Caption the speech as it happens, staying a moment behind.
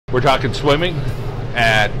We're talking swimming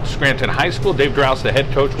at Scranton High School. Dave Drouse, the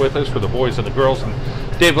head coach, with us for the boys and the girls. And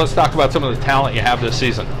Dave, let's talk about some of the talent you have this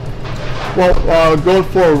season. Well, going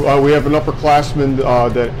forward, we have an upperclassman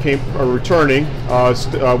that came returning.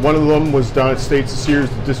 One of them was down at States this year as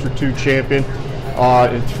the District 2 champion.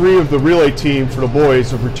 And 3 of the relay team for the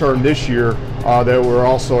boys have returned this year that were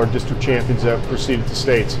also our district champions that proceeded to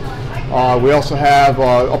states. We also have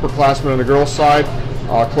upperclassmen on the girls' side,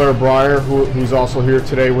 Claire Breyer, who's also here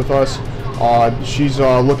today with us. She's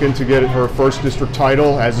looking to get her first district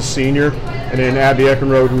title as a senior. And then Abby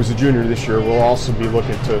Eckenrode, who's a junior this year, will also be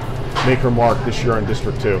looking to make her mark this year in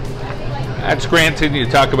District 2. At Scranton, you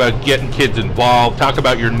talk about getting kids involved, talk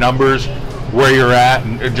about your numbers, where you're at,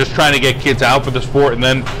 and just trying to get kids out for the sport, and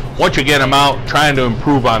then once you get them out, trying to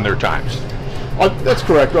improve on their times. That's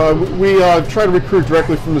correct. We try to recruit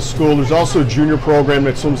directly from the school. There's also a junior program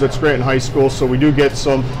that swims at Scranton High School, so we do get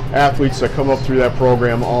some athletes that come up through that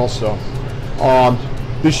program also.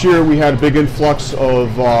 This year we had a big influx of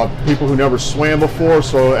people who never swam before,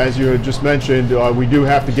 so as you had just mentioned, we do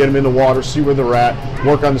have to get them in the water, see where they're at,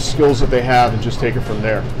 work on the skills that they have, and just take it from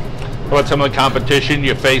there. What some of the competition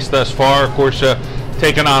you faced thus far? Of course,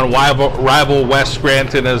 taking on rival West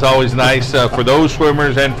Scranton is always nice for those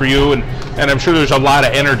swimmers and for you, and I'm sure there's a lot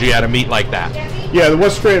of energy at a meet like that. Yeah, the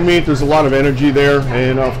West Scranton meet, there's a lot of energy there,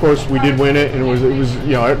 and of course we did win it, and it was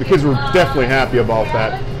you know, the kids were definitely happy about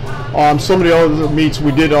that. Some of the other meets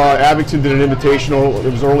we did, Abington did an invitational.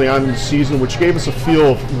 It was early on in the season, which gave us a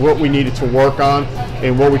feel of what we needed to work on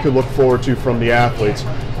and what we could look forward to from the athletes.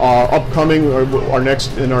 Upcoming, our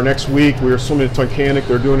next week, we are swimming at Tunkhannock.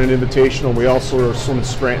 They're doing an invitational. We also are swimming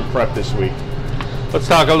Scranton Prep this week. Let's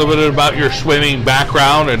talk a little bit about your swimming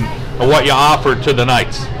background and what you offered to the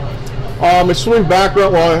Knights. My swimming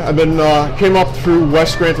background, well, I've been came up through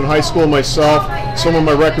West Scranton High School myself. Some of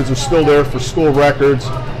my records are still there for school records.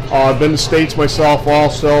 I've been to states myself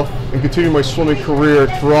also, and continued my swimming career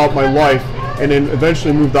throughout my life, and then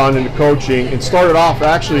eventually moved on into coaching and started off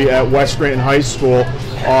actually at West Scranton High School,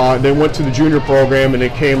 then went to the junior program, and then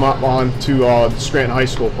came up on to the Scranton High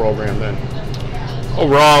School program then.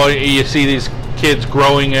 Overall, you see these kids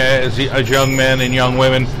growing as young men and young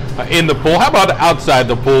women in the pool. How about outside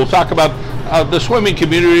the pool? Talk about the swimming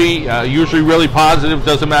community, usually really positive,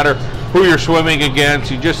 doesn't matter who you're swimming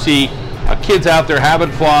against, you just see kids out there having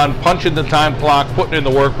fun, punching the time clock, putting in the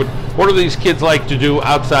work. But what do these kids like to do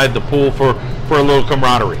outside the pool for a little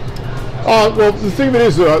camaraderie? Well, the thing of it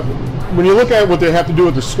is, when you look at what they have to do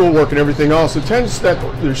with their schoolwork and everything else, it tends that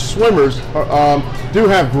their swimmers do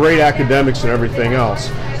have great academics and everything else.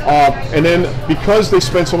 And then because they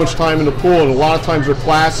spend so much time in the pool, and a lot of times their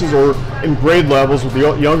classes or in grade levels with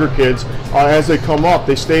the younger kids, as they come up,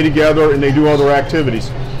 they stay together and they do other activities.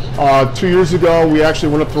 2 years ago, we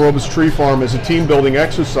actually went up to Robus Tree Farm as a team building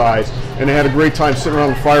exercise, and they had a great time sitting around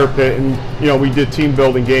the fire pit, and you know, we did team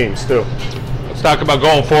building games too. Let's talk about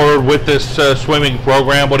going forward with this swimming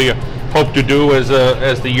program. What do you hope to do as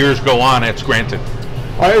the years go on at Scranton?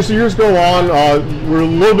 As the years go on, we're a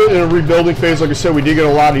little bit in a rebuilding phase. Like I said, we did get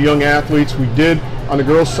a lot of young athletes. We did, on the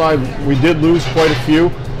girls' side, we did lose quite a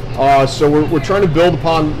few. So we're trying to build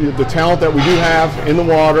upon the talent that we do have in the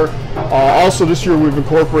water. Also this year we've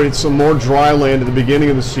incorporated some more dry land at the beginning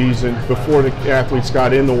of the season before the athletes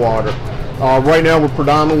got in the water. Right now we're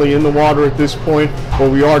predominantly in the water at this point,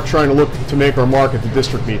 but we are trying to look to make our mark at the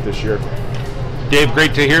district meet this year. Dave,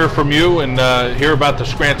 great to hear from you and hear about the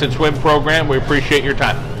Scranton Swim program. We appreciate your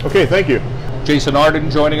time. Okay, thank you. Jason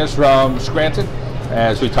Arden joining us from Scranton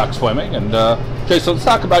as we talk swimming. And Jason, let's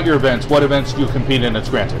talk about your events. What events do you compete in at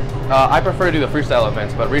Scranton? I prefer to do the freestyle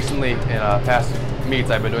events, but recently in past meets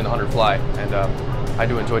I've been doing the 100 fly, and I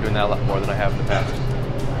do enjoy doing that a lot more than I have in the past.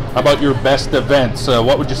 How about your best events?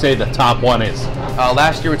 What would you say the top one is?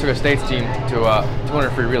 Last year we took a states team to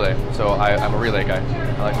 200 free relay, so I'm a relay guy.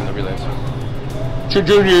 I like doing the relays. It's your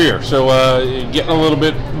junior year, so getting a little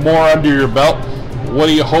bit more under your belt. What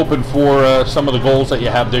are you hoping for some of the goals that you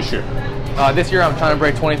have this year? This year I'm trying to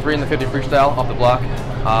break 23 in the 50 freestyle off the block.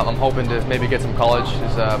 I'm hoping to maybe get some colleges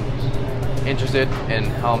interested in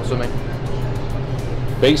how I'm swimming.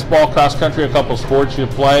 Baseball, cross country, a couple sports you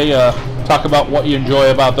play. Talk about what you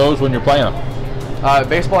enjoy about those when you're playing them.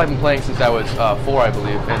 Baseball I've been playing since I was 4, I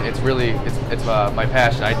believe, and it's really my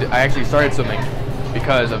passion. I actually started swimming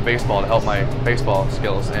because of baseball to help my baseball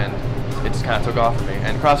skills, and it just kind of took off for me.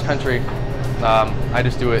 And cross country, I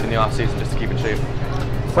just do it in the off season just to keep in shape.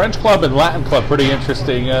 French club and Latin club, pretty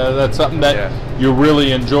interesting. That's something that you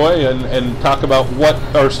really enjoy, and talk about what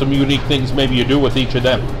are some unique things maybe you do with each of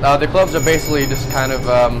them. The clubs are basically just kind of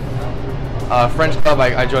French club.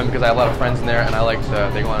 I joined because I have a lot of friends in there, and I like to.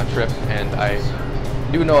 They go on a trip, and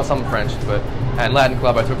do know some French, but at Latin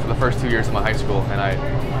club I took for the first 2 years of my high school, and I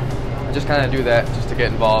just kind of do that just to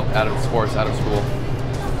get involved out of sports, out of school.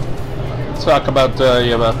 Let's talk about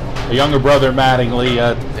you have a younger brother, Mattingly.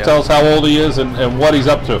 Tell us how old he is and what he's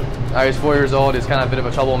up to. He's 4 years old. He's kind of a bit of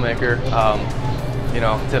a troublemaker, you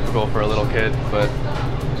know, typical for a little kid, but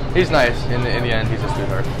he's nice. In the end, he's a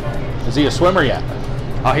sweetheart. Is he a swimmer yet?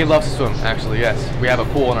 He loves to swim, actually, yes. We have a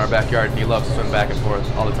pool in our backyard, and he loves to swim back and forth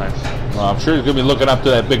all the time. Well, I'm sure he's going to be looking up to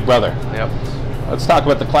that big brother. Yep. Let's talk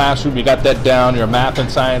about the classroom. You got that down. You're a math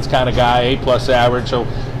and science kind of guy, A+ average. So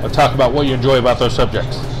let's talk about what you enjoy about those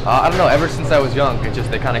subjects. I don't know. Ever since I was young,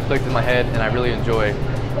 they kind of clicked in my head, and I really enjoy it.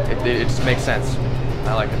 It just makes sense.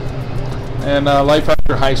 I like it. And life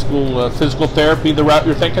after high school, physical therapy, the route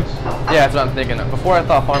you're thinking? Yeah, that's what I'm thinking. Before I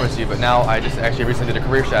thought pharmacy, but now I just actually recently did a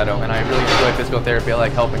career shadow, and I really enjoy physical therapy. I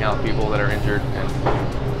like helping out people that are injured.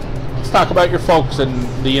 Let's talk about your folks and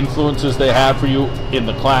the influences they have for you in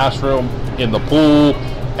the classroom, in the pool,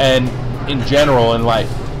 and in general in life.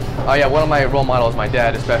 Yeah, one of my role models, my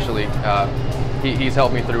dad especially, he's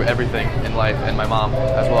helped me through everything in life, and my mom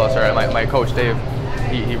as well as my coach Dave.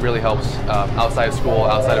 He really helps outside of school,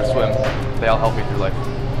 outside of swim. They all help me through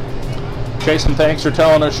life. Jason, thanks for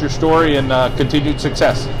telling us your story and continued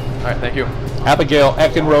success. All right, thank you. Abigail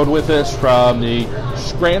Eckenrode with us from the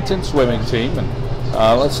Scranton swimming team.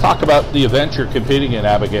 And let's talk about the event you're competing in,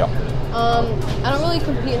 Abigail. I don't really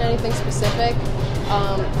compete in anything specific.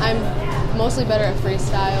 I'm mostly better at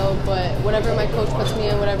freestyle, but whatever my coach puts me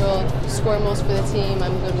in, whatever will score most for the team,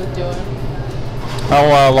 I'm good with doing.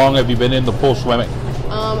 How long have you been in the pool swimming?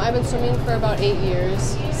 I've been swimming for about 8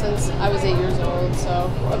 years, since I was 8 years old,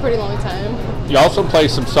 so a pretty long time. You also play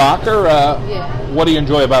some soccer. Yeah. What do you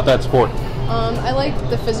enjoy about that sport? I like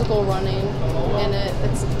the physical running, and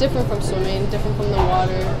it's different from swimming, different from the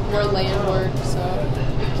water, more land work, so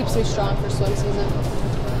it keeps me strong for swim season.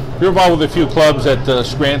 You're involved with a few clubs at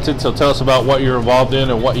Scranton, so tell us about what you're involved in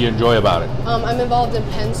and what you enjoy about it. I'm involved in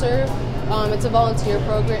Penn Serve. It's a volunteer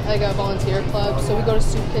program, like a volunteer club. So we go to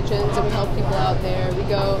soup kitchens and we help people out there. We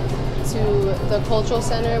go to the cultural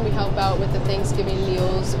center. We help out with the Thanksgiving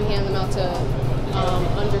meals. We hand them out to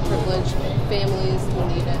underprivileged families who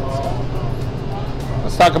need it. So.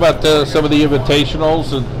 Let's talk about some of the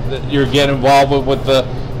invitationals that you're getting involved with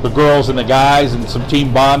the girls and the guys, and some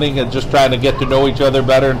team bonding and just trying to get to know each other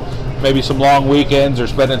better. And maybe some long weekends or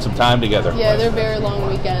spending some time together. Yeah, they're very long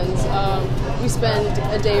weekends. We spend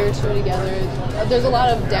a day or two together. There's a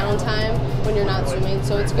lot of downtime when you're not swimming,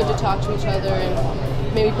 so it's good to talk to each other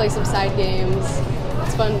and maybe play some side games.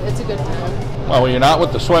 It's fun. It's a good time. Well, when you're not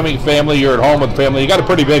with the swimming family, you're at home with family. You got a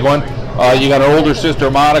pretty big one. You got an older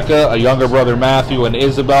sister, Monica, a younger brother, Matthew, and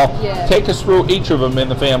Isabel. Yeah. Take us through each of them in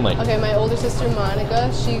the family. Okay, my older sister,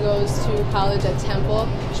 Monica, she goes to college at Temple.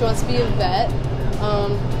 She wants to be a vet.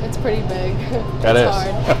 It's pretty big. That it's is.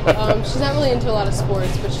 hard. She's not really into a lot of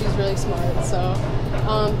sports, but she's really smart. So,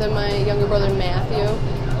 then my younger brother Matthew,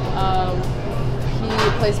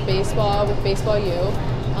 he plays baseball with Baseball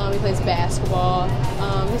U. He plays basketball.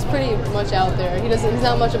 He's pretty much out there. He's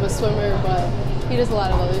not much of a swimmer, but he does a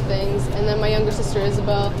lot of other things. And then my younger sister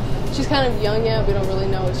Isabel, she's kind of young yet. We don't really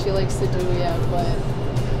know what she likes to do yet, but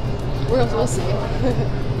we'll see.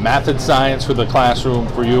 Math and science for the classroom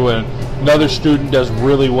for you, and another student does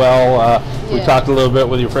really well. We talked a little bit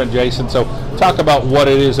with your friend Jason, so talk about what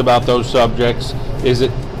it is about those subjects. Is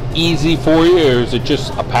it easy for you, or is it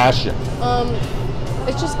just a passion?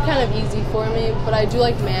 It's just kind of easy for me, but I do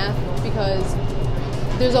like math because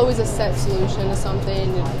there's always a set solution to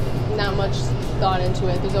something, not much thought into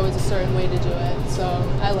it. There's always a certain way to do it, so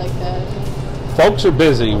I like that. Folks are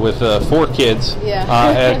busy with 4 kids. Yeah.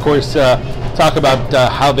 And of course, talk about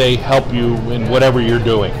how they help you in whatever you're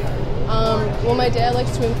doing. Well, my dad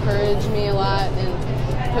likes to encourage me a lot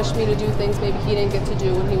and push me to do things maybe he didn't get to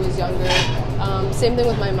do when he was younger. Same thing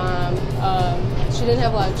with my mom. She didn't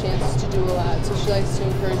have a lot of chances to do a lot, so she likes to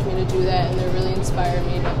encourage me to do that, and they really inspire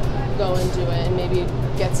me to go and do it and maybe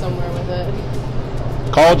get somewhere with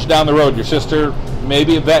it. College down the road, your sister,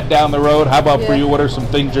 maybe a vet down the road. How about for you? What are some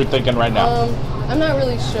things you're thinking right now? I'm not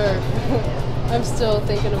really sure. I'm still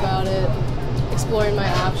thinking about it, exploring my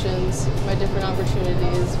options, my different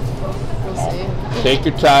opportunities. We'll see. Take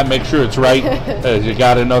your time, make sure it's right, as you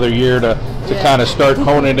got another year to kind of start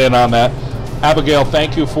honing in on that. Abigail,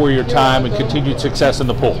 thank you for your time and continued success in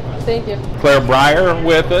the pool. Thank you. Claire Breyer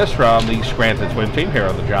with us from the Scranton swim team here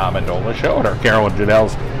on the John Mendola Show at Arcaro and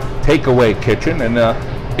Genell's Takeaway Kitchen. And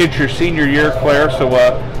it's your senior year, Claire, so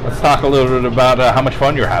let's talk a little bit about how much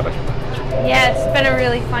fun you're having. Yeah, it's been a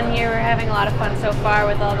really fun year. We're having a lot of fun so far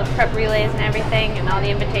with all the prep relays and everything, and all the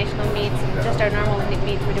invitational meets, and just our normal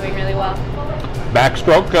meets. We're doing really well.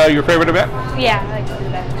 Backstroke, your favorite event? Yeah, I like to do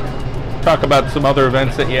backstroke. Talk about some other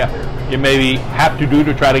events that you maybe have to do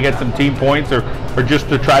to try to get some team points, or just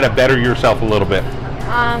to try to better yourself a little bit.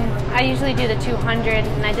 I usually do the 200,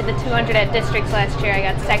 and I did the 200 at districts last year. I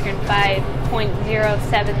got second by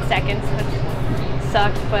 0.07 seconds, which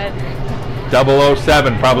sucked, but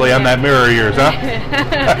 007 probably on that mirror of yours, huh?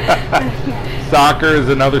 Soccer is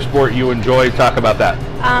another sport you enjoy. Talk about that.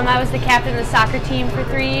 I was the captain of the soccer team for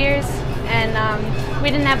 3 years, and we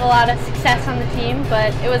didn't have a lot of success on the team,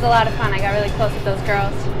 but it was a lot of fun. I got really close with those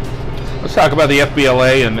girls. Let's talk about the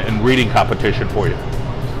FBLA and reading competition for you.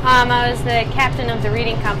 I was the captain of the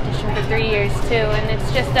reading competition for 3 years too, and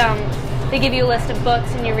it's just they give you a list of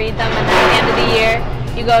books and you read them, and then at the end of the year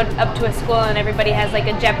you go up to a school and everybody has like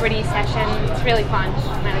a Jeopardy session. It's really fun.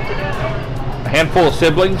 I like to do it. A handful of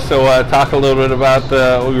siblings, so talk a little bit about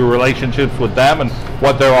your relationships with them and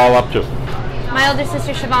what they're all up to. My older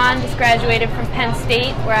sister Siobhan just graduated from Penn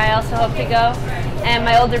State, where I also hope to go, and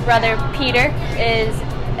my older brother Peter is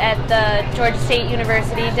at the Georgia State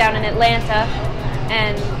University down in Atlanta,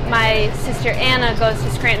 and my sister Anna goes to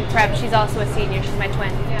Scranton Prep. She's also a senior. She's my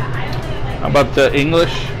twin. How about the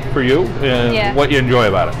English for you? Yeah. What you enjoy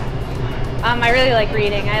about it? I really like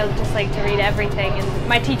reading. I just like to read everything, and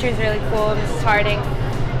my teacher's really cool, Mrs. Harding,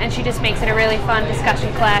 and she just makes it a really fun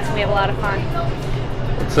discussion class, and we have a lot of fun.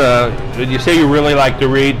 When you say you really like to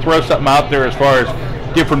read, throw something out there as far as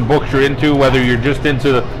different books you're into, whether you're just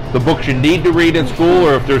into the books you need to read in school,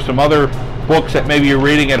 or if there's some other books that maybe you're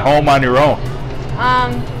reading at home on your own.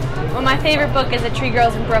 Well, my favorite book is The Tree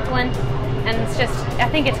Girls in Brooklyn, and it's just, I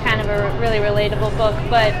think it's kind of a really relatable book,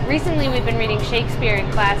 but recently we've been reading Shakespeare in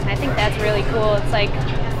class, and I think that's really cool. It's like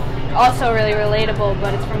also really relatable,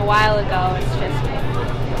 but it's from a while ago. It's just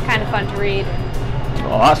kind of fun to read.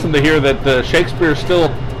 Well, awesome to hear that Shakespeare's still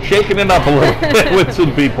shaking it up a little bit with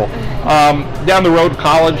some people. Down the road,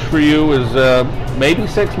 college for you is maybe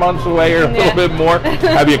 6 months away or a little bit more.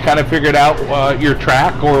 Have you kind of figured out your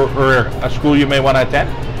track or a school you may want to attend?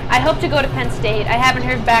 I hope to go to Penn State. I haven't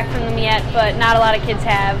heard back from them yet, but not a lot of kids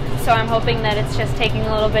have. So I'm hoping that it's just taking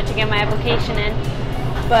a little bit to get my application in.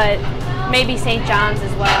 But maybe St. John's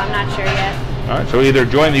as well. I'm not sure yet. All right, so either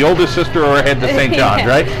join the oldest sister or head to St. John's,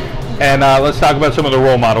 right? And let's talk about some of the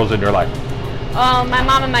role models in your life. My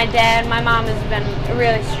mom and my dad. My mom has been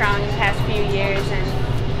really strong in the past few years, and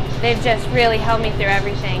they've just really helped me through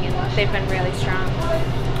everything, and they've been really strong.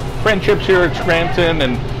 Friendships here at Scranton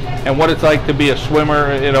and what it's like to be a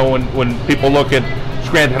swimmer. You know, when people look at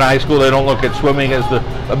Scranton High School, they don't look at swimming as the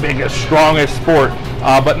biggest, strongest sport.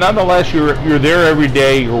 But nonetheless, you're there every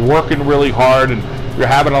day. You're working really hard, and you're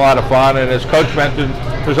having a lot of fun. And as Coach mentioned,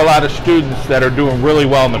 there's a lot of students that are doing really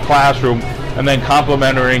well in the classroom, and then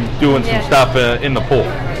complimenting doing some stuff in the pool.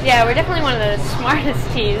 Yeah, we're definitely one of the smartest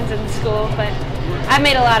teams in the school, but I've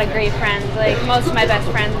made a lot of great friends. Like, most of my best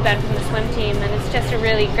friends have been from the swim team, and it's just a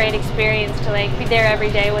really great experience to like be there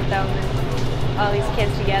every day with them and all these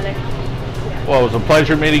kids together. Well, it was a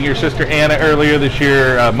pleasure meeting your sister Anna earlier this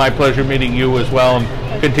year. My pleasure meeting you as well, and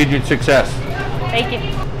continued success. Thank you.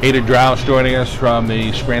 Aiden Drouse joining us from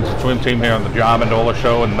the Scranton swim team here on the John Mendola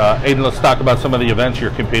Show. And Aiden, let's talk about some of the events you're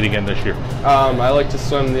competing in this year. I like to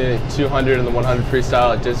swim the 200 and the 100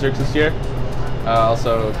 freestyle at districts this year.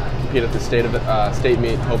 Also compete at the state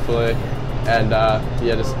meet, hopefully. And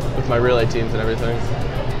yeah, just with my relay teams and everything.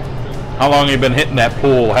 How long have you been hitting that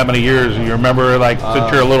pool? How many years? You remember, like, since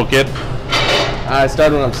you're a little kid? I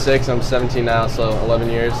started when I'm 6. I'm 17 now, so 11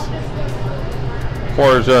 years. As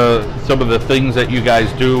far as some of the things that you guys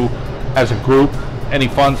do as a group, any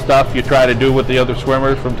fun stuff you try to do with the other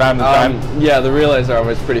swimmers from time to time? Yeah, the relays are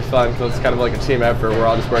always pretty fun because it's kind of like a team effort. We're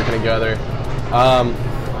all just working together.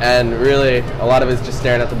 And really, a lot of it's just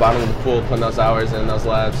staring at the bottom of the pool, putting those hours in, those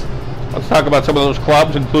laps. Let's talk about some of those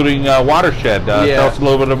clubs, including Watershed. Tell us a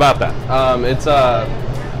little bit about that. I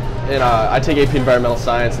take AP Environmental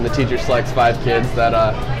Science, and the teacher selects 5 kids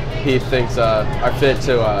that he thinks are fit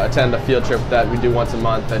to attend a field trip that we do once a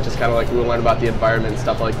month. That just kind of like we learn about the environment and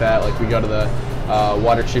stuff like that. Like we go to the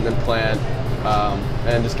water treatment plant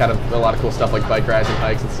and just kind of a lot of cool stuff like bike rides and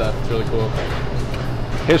hikes and stuff. It's really cool.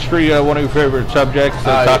 History, one of your favorite subjects.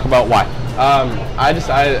 Talk about why.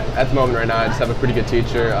 At the moment right now, I just have a pretty good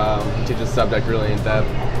teacher. He teaches the subject really in depth.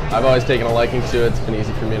 I've always taken a liking to it. It's been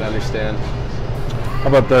easy for me to understand. How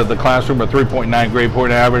about the classroom, a 3.9 grade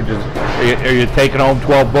point average? Are you taking home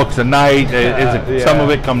 12 books a night? Some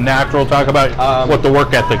of it come natural? Talk about what the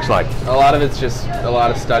work ethic's like. A lot of it's just a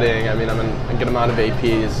lot of studying. I mean, I'm in a good amount of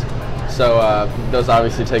APs, So those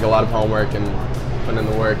obviously take a lot of homework and putting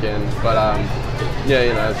in the work in. But yeah,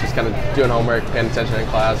 you know, it's just kind of doing homework, paying attention in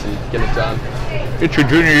class, and getting it done. It's your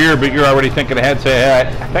junior year, but you're already thinking ahead, say, hey,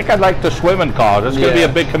 I think I'd like to swim in college. It's going to be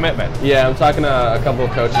a big commitment. Yeah, I'm talking to a couple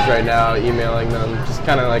of coaches right now, emailing them, just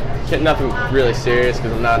kind of like nothing really serious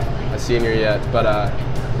because I'm not a senior yet, but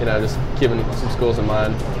you know, just keeping some schools in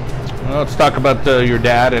mind. Well, let's talk about your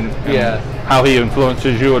dad and how he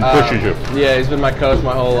influences you and pushes you. Yeah, he's been my coach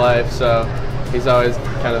my whole life, so he's always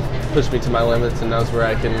kind of pushed me to my limits and knows what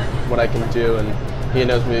I can do, and he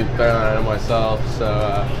knows me better than I know myself.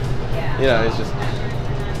 So you know, he's just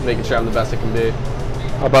making sure I'm the best I can be.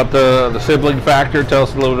 How about the sibling factor? Tell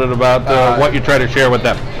us a little bit about what you try to share with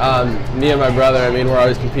them. Me and my brother, I mean, we're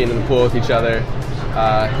always competing in the pool with each other.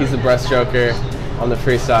 He's the breaststroker, I'm the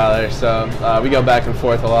freestyler, so we go back and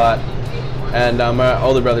forth a lot. And my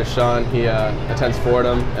older brother, Sean, he attends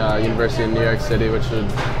Fordham, University of New York City, which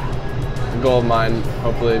is a goal of mine,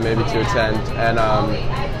 hopefully maybe to attend.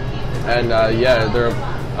 And yeah, they're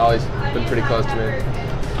always been pretty close to me.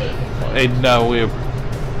 And we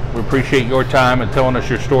appreciate your time and telling us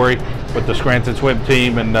your story with the Scranton swim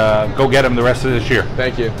team, and go get them the rest of this year.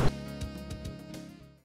 Thank you.